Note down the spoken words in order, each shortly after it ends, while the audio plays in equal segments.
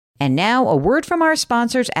And now, a word from our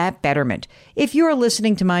sponsors at Betterment. If you're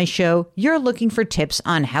listening to my show, you're looking for tips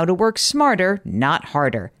on how to work smarter, not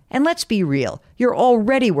harder. And let's be real, you're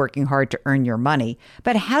already working hard to earn your money.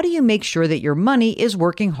 But how do you make sure that your money is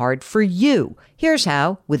working hard for you? Here's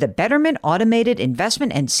how. With a Betterment automated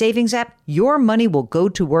investment and savings app, your money will go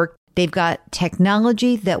to work. They've got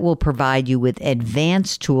technology that will provide you with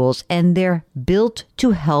advanced tools, and they're built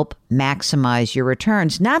to help maximize your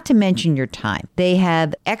returns, not to mention your time. They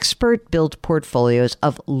have expert-built portfolios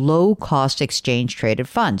of low-cost exchange-traded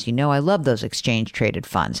funds. You know I love those exchange-traded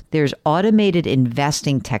funds. There's automated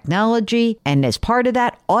investing technology, and as part of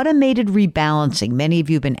that, automated rebalancing. Many of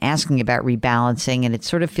you have been asking about rebalancing, and it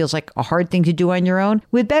sort of feels like a hard thing to do on your own.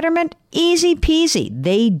 With Betterment, easy peasy.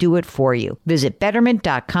 They do it for you. Visit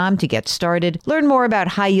Betterment.com to get started. Learn more about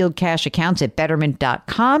high-yield cash accounts at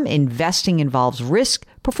Betterment.com. Investing involves risk.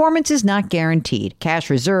 Performance is not guaranteed.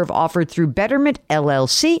 Cash reserve offered through Betterment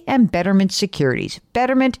LLC and Betterment Securities.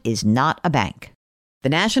 Betterment is not a bank. The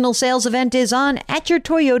national sales event is on at your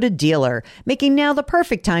Toyota dealer, making now the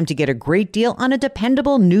perfect time to get a great deal on a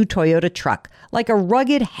dependable new Toyota truck, like a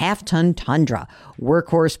rugged half-ton Tundra.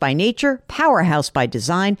 Workhorse by nature, powerhouse by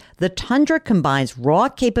design, the Tundra combines raw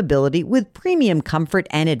capability with premium comfort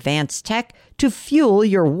and advanced tech to fuel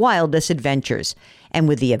your wildest adventures. And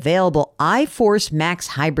with the available iForce Max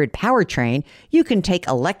hybrid powertrain, you can take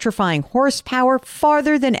electrifying horsepower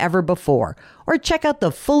farther than ever before. Or check out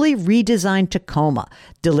the fully redesigned Tacoma,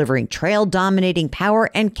 delivering trail-dominating power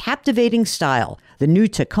and captivating style. The new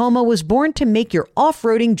Tacoma was born to make your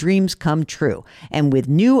off-roading dreams come true. And with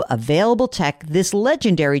new available tech, this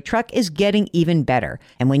legendary truck is getting even better.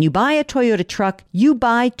 And when you buy a Toyota truck, you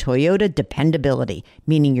buy Toyota dependability,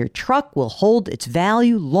 meaning your truck will hold its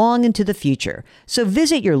value long into the future. So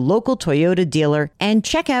visit your local Toyota dealer and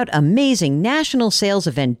check out amazing national sales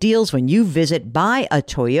event deals when you visit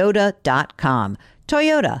buyatoyota.com.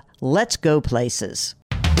 Toyota, let's go places.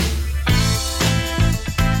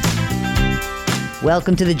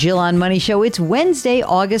 Welcome to the Jill on Money Show. It's Wednesday,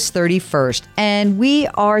 August 31st, and we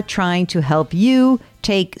are trying to help you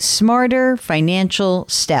take smarter financial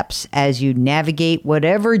steps as you navigate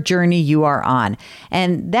whatever journey you are on.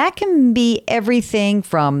 And that can be everything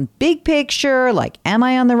from big picture, like, am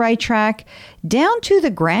I on the right track, down to the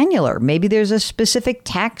granular. Maybe there's a specific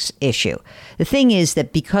tax issue. The thing is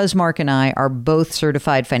that because Mark and I are both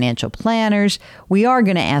certified financial planners, we are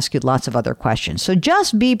going to ask you lots of other questions. So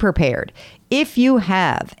just be prepared. If you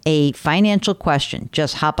have a financial question,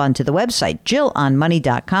 just hop onto the website,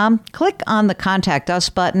 JillOnMoney.com, click on the Contact Us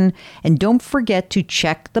button, and don't forget to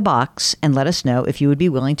check the box and let us know if you would be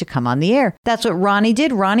willing to come on the air. That's what Ronnie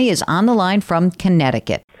did. Ronnie is on the line from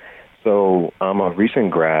Connecticut. So I'm a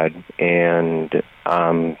recent grad, and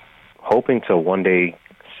I'm hoping to one day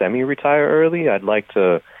semi-retire early. I'd like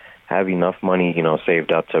to have enough money,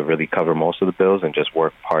 saved up to really cover most of the bills and just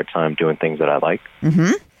work part-time doing things that I like.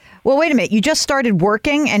 Mm-hmm. Well, wait a minute. You just started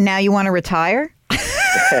working and now you want to retire?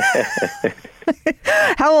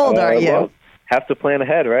 How old are you? Well, have to plan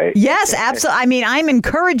ahead, right? Yes, absolutely. I mean, I'm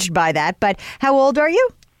encouraged by that, but how old are you?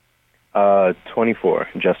 24.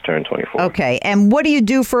 Just turned 24. Okay. And what do you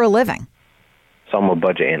do for a living? So I'm a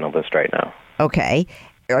budget analyst right now. Okay.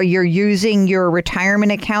 Are you using your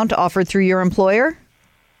retirement account offered through your employer?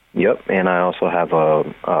 Yep. And I also have a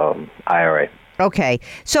IRA. Okay.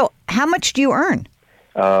 So how much do you earn?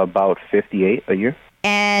 About $58 a year.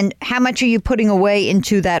 And how much are you putting away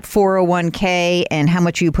into that 401k, and how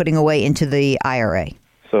much are you putting away into the IRA?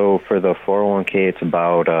 So for the 401k, it's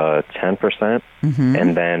about 10%. Mm-hmm.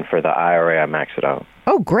 And then for the IRA, I max it out.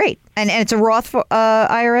 Oh, great. And it's a Roth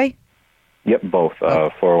IRA? Yep, both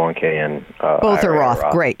 401k and both IRA are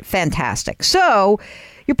Roth. Great. Fantastic. So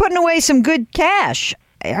you're putting away some good cash.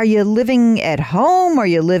 Are you living at home? Are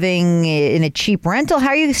you living in a cheap rental? How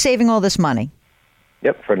are you saving all this money?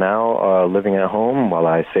 Yep, for now, living at home while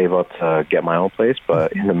I save up to get my own place.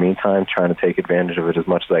 But in the meantime, trying to take advantage of it as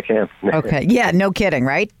much as I can. Okay. Yeah, no kidding,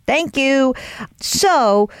 right? Thank you.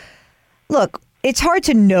 So, look, it's hard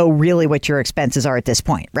to know really what your expenses are at this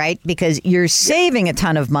point, right? Because you're saving a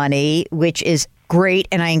ton of money, which is great,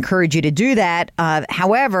 and I encourage you to do that.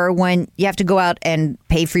 However, when you have to go out and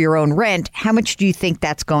pay for your own rent, how much do you think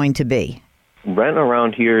that's going to be? Rent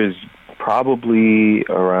around here is probably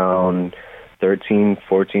around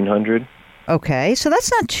 $1,400. Okay, so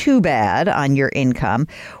that's not too bad on your income.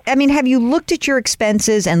 I mean, have you looked at your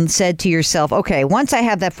expenses and said to yourself, okay, once I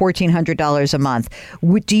have that $1,400 a month,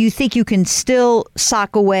 do you think you can still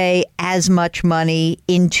sock away as much money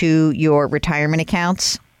into your retirement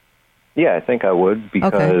accounts? Yeah, I think I would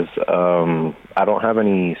because I don't have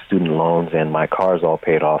any student loans, and my car's all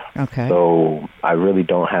paid off. Okay. So I really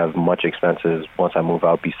don't have much expenses once I move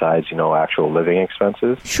out besides, actual living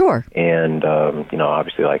expenses. Sure. And,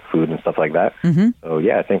 obviously like food and stuff like that. Mm-hmm. So,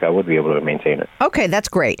 yeah, I think I would be able to maintain it. Okay, that's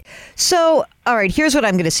great. So, all right, here's what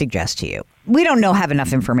I'm going to suggest to you. We don't have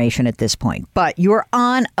enough information at this point, but you're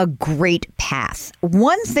on a great path.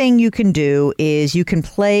 One thing you can do is you can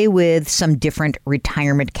play with some different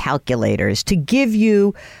retirement calculators to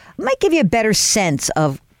might give you a better sense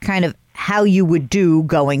of kind of how you would do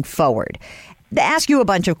going forward. They ask you a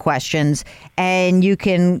bunch of questions, and you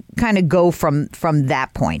can kind of go from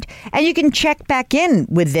that point. And you can check back in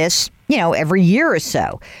with this, every year or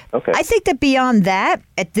so. Okay. I think that beyond that,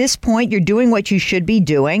 at this point, you're doing what you should be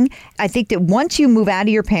doing. I think that once you move out of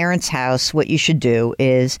your parents' house, what you should do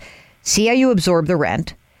is see how you absorb the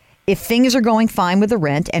rent. If things are going fine with the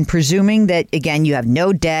rent, and presuming that, again, you have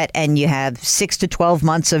no debt and you have 6 to 12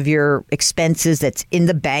 months of your expenses that's in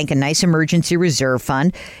the bank, a nice emergency reserve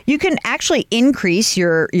fund, you can actually increase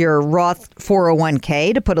your Roth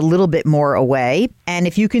 401k to put a little bit more away. And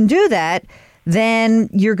if you can do that, then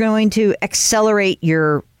you're going to accelerate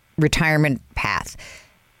your retirement path.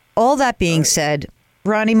 All that being said,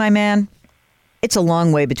 Ronnie, my man, it's a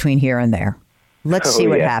long way between here and there. Let's see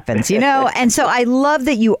what happens, And so I love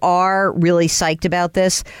that you are really psyched about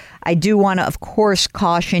this. I do want to, of course,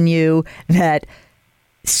 caution you that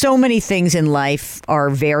so many things in life are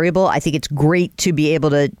variable. I think it's great to be able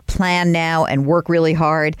to plan now and work really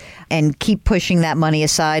hard and keep pushing that money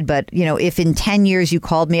aside. But, if in 10 years you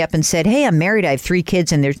called me up and said, hey, I'm married, I have 3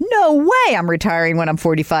 kids, and there's no way I'm retiring when I'm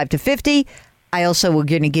 45 to 50, I also will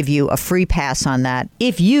going to give you a free pass on that.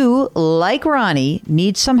 If you, like Ronnie,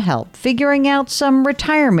 need some help figuring out some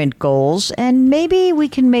retirement goals, and maybe we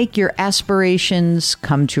can make your aspirations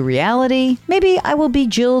come to reality, maybe I will be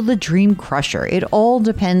Jill the Dream Crusher. It all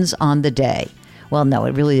depends on the day. Well, no,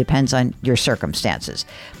 it really depends on your circumstances.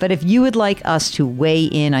 But if you would like us to weigh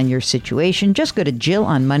in on your situation, just go to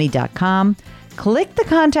JillOnMoney.com, click the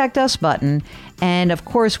Contact Us button, and of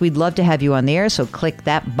course, we'd love to have you on the air, so click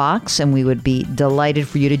that box, and we would be delighted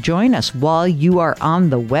for you to join us while you are on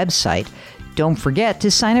the website. Don't forget to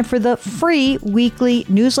sign up for the free weekly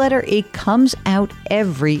newsletter. It comes out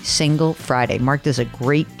every single Friday. Mark does a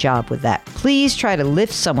great job with that. Please try to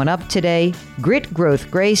lift someone up today. Grit, growth,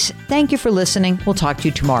 grace. Thank you for listening. We'll talk to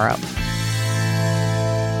you tomorrow.